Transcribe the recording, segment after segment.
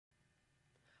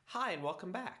Hi and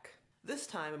welcome back. This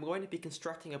time I'm going to be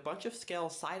constructing a bunch of scale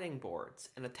siding boards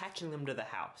and attaching them to the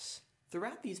house.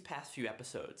 Throughout these past few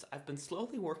episodes, I've been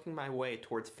slowly working my way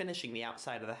towards finishing the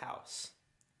outside of the house.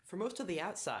 For most of the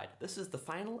outside, this is the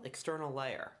final external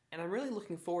layer, and I'm really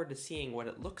looking forward to seeing what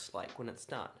it looks like when it's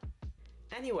done.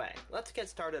 Anyway, let's get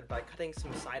started by cutting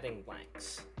some siding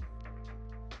blanks.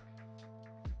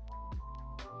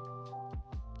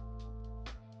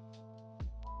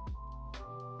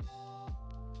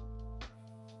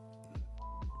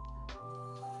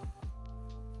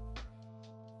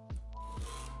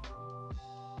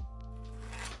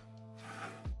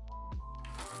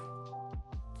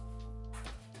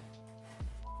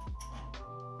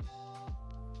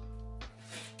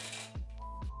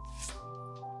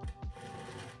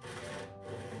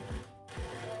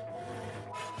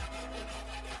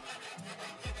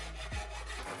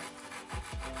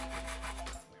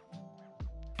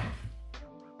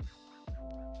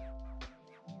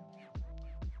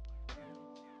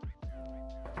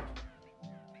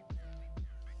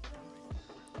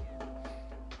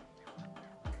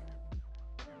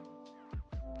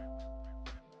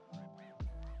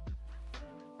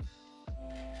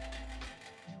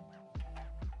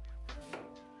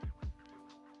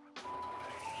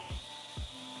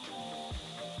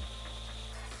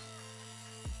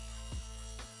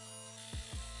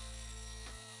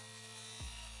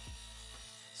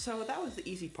 So that was the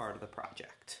easy part of the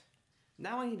project.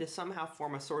 Now I need to somehow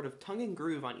form a sort of tongue and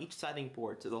groove on each siding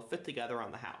board so they'll fit together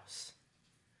on the house.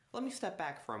 Let me step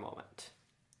back for a moment.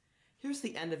 Here's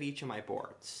the end of each of my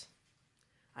boards.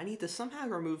 I need to somehow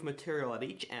remove material at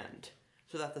each end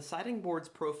so that the siding board's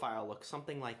profile looks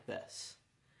something like this.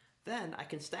 Then I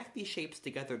can stack these shapes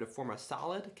together to form a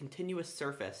solid, continuous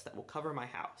surface that will cover my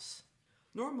house.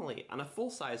 Normally, on a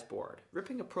full-size board,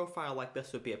 ripping a profile like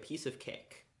this would be a piece of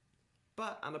cake.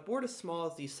 But on a board as small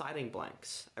as these siding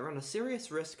blanks, I run a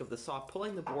serious risk of the saw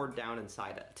pulling the board down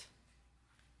inside it.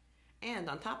 And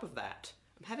on top of that,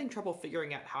 I'm having trouble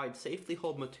figuring out how I'd safely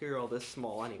hold material this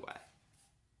small anyway.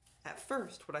 At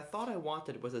first, what I thought I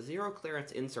wanted was a zero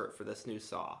clearance insert for this new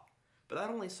saw, but that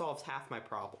only solves half my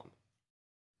problem.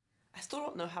 I still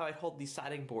don't know how I'd hold these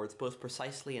siding boards both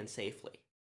precisely and safely.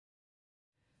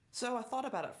 So I thought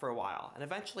about it for a while, and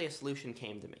eventually a solution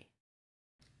came to me.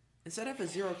 Instead of a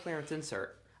zero clearance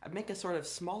insert, I'd make a sort of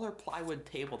smaller plywood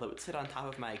table that would sit on top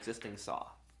of my existing saw.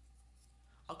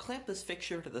 I'll clamp this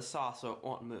fixture to the saw so it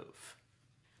won't move.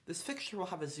 This fixture will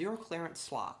have a zero clearance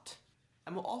slot,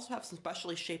 and will also have some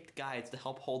specially shaped guides to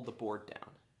help hold the board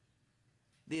down.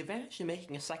 The advantage in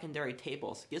making a secondary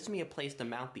table gives me a place to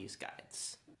mount these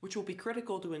guides, which will be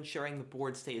critical to ensuring the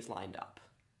board stays lined up.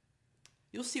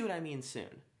 You'll see what I mean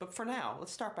soon, but for now,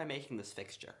 let's start by making this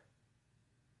fixture.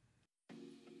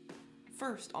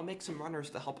 First, I'll make some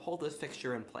runners to help hold this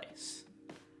fixture in place.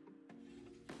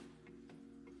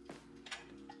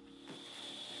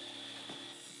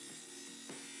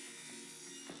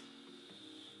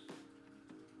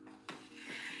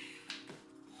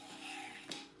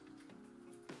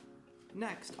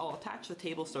 Next, I'll attach the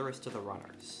table service to the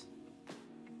runners.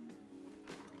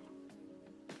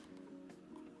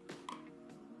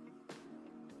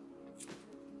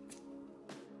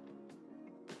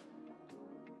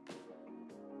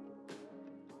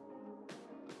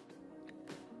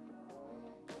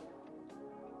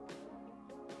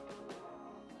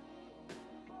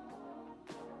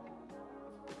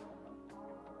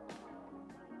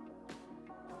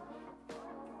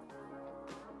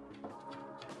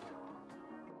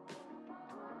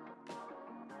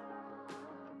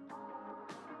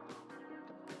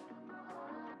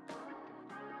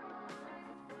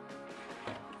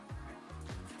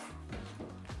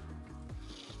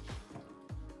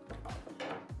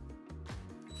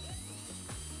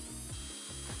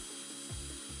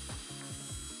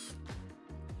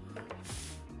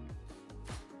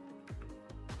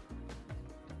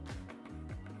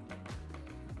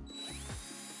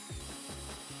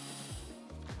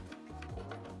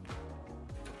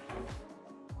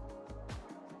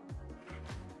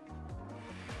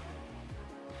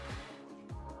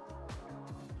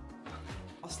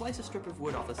 I'll slice a strip of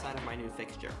wood off the side of my new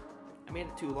fixture. I made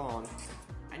it too long,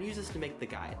 and use this to make the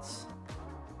guides.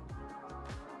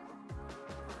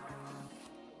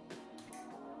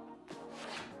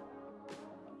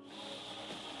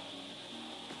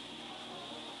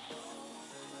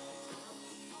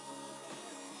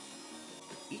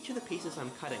 Each of the pieces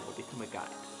I'm cutting will become a guide.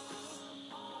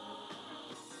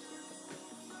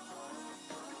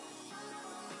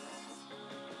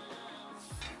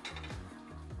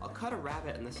 I'll cut a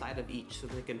rabbet in the side of each so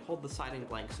they can hold the siding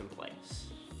blanks in place.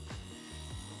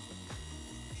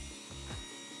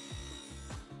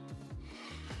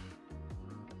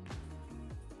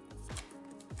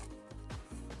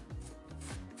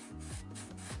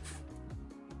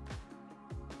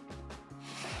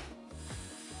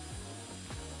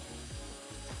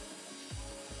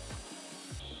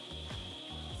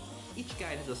 Each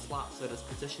guide has a slot so that its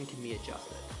position can be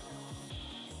adjusted.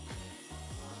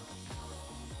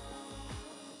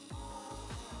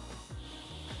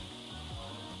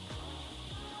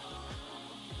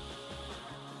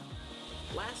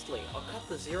 Lastly, I'll cut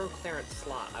the zero clearance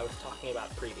slot I was talking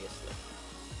about previously.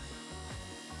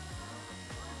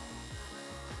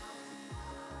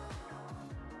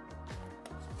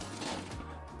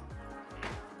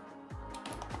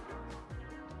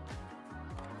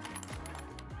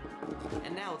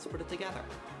 And now let's put it together.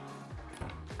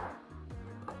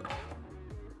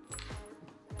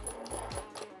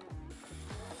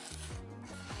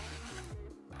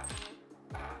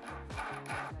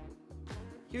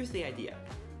 Here's the idea.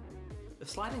 The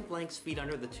sliding blanks feed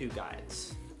under the two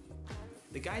guides.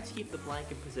 The guides keep the blank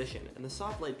in position, and the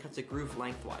saw blade cuts a groove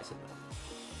lengthwise in them.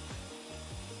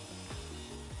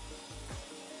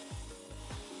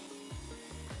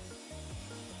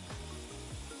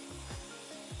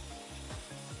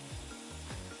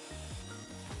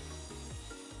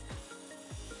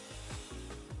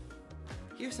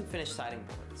 Here's some finished siding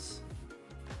boards.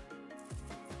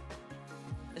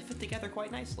 They fit together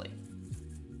quite nicely.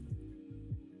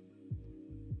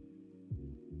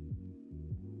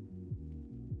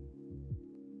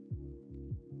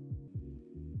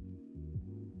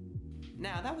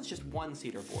 Now, that was just one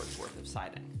cedar board's worth of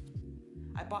siding.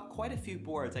 I bought quite a few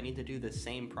boards I need to do the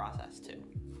same process to.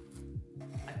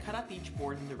 I cut up each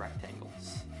board into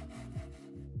rectangles.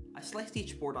 I sliced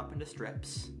each board up into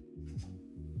strips.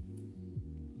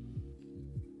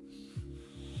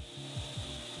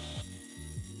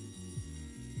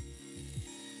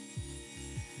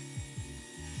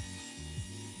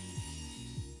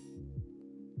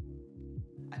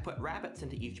 I put rabbets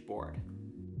into each board.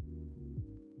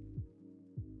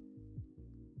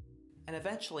 And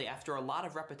eventually, after a lot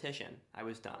of repetition, I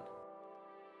was done.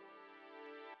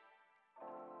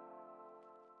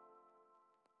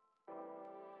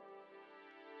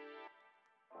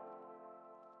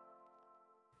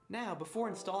 Now, before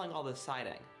installing all this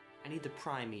siding, I need to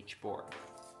prime each board.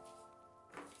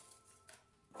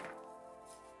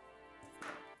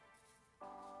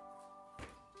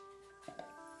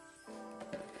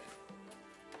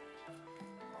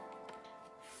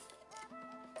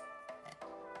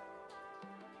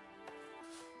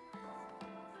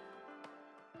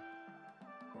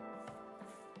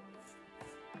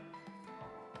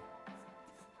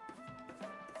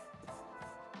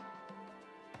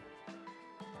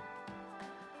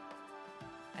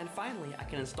 And finally, I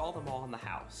can install them all in the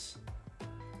house.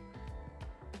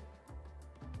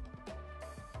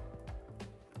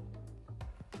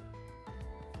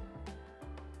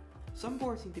 Some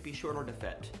boards need to be shorter to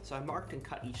fit, so I marked and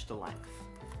cut each to length.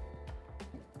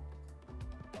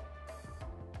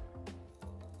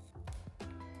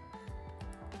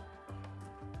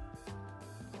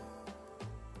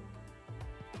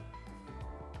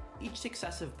 Each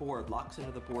successive board locks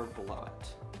into the board below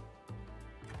it.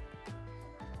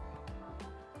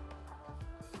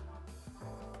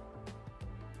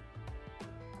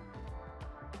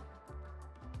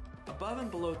 Above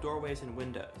and below doorways and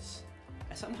windows,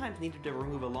 I sometimes needed to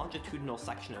remove a longitudinal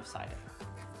section of siding.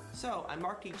 So I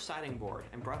marked each siding board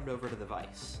and brought it over to the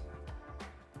vise.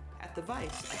 At the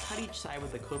vise, I cut each side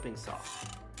with a coping saw,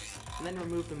 and then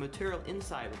removed the material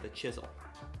inside with a chisel.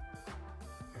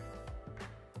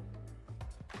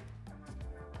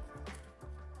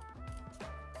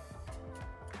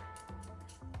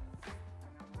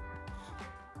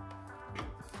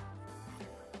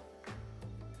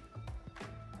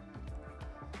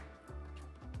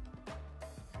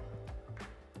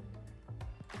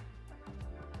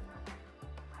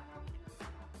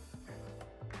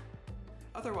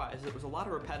 Otherwise, it was a lot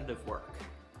of repetitive work.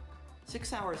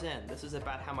 6 hours in, this is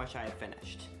about how much I had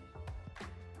finished.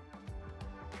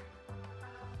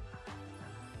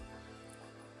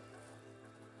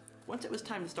 Once it was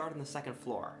time to start on the second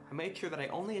floor, I made sure that I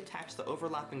only attached the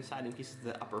overlapping siding pieces to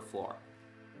the upper floor.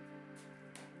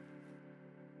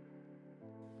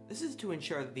 This is to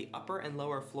ensure that the upper and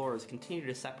lower floors continue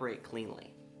to separate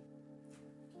cleanly.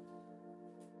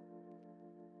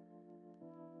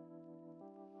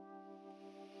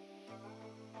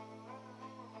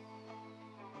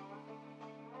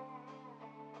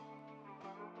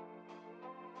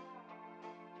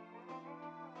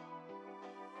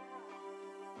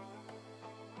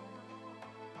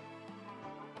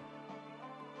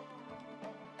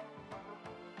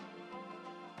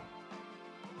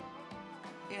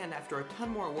 And after a ton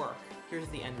more work, here's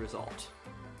the end result.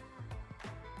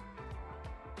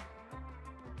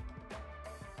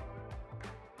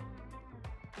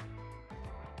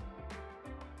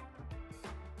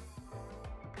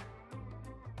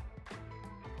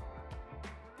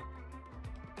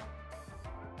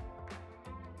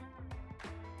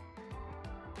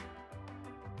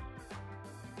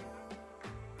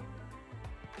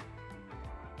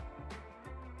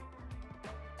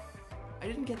 I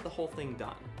didn't get the whole thing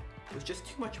done. It was just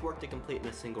too much work to complete in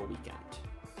a single weekend.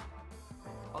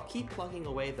 I'll keep plugging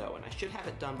away though, and I should have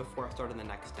it done before I start on the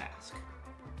next task.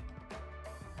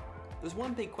 There's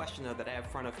one big question though that I have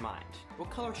front of mind. What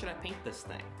color should I paint this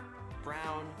thing?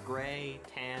 Brown, gray,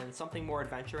 tan, something more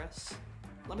adventurous?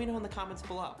 Let me know in the comments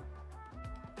below.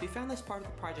 If you found this part of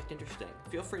the project interesting,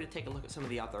 feel free to take a look at some of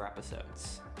the other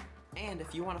episodes. And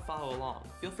if you want to follow along,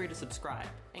 feel free to subscribe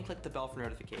and click the bell for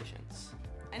notifications.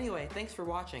 Anyway, thanks for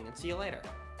watching and see you later.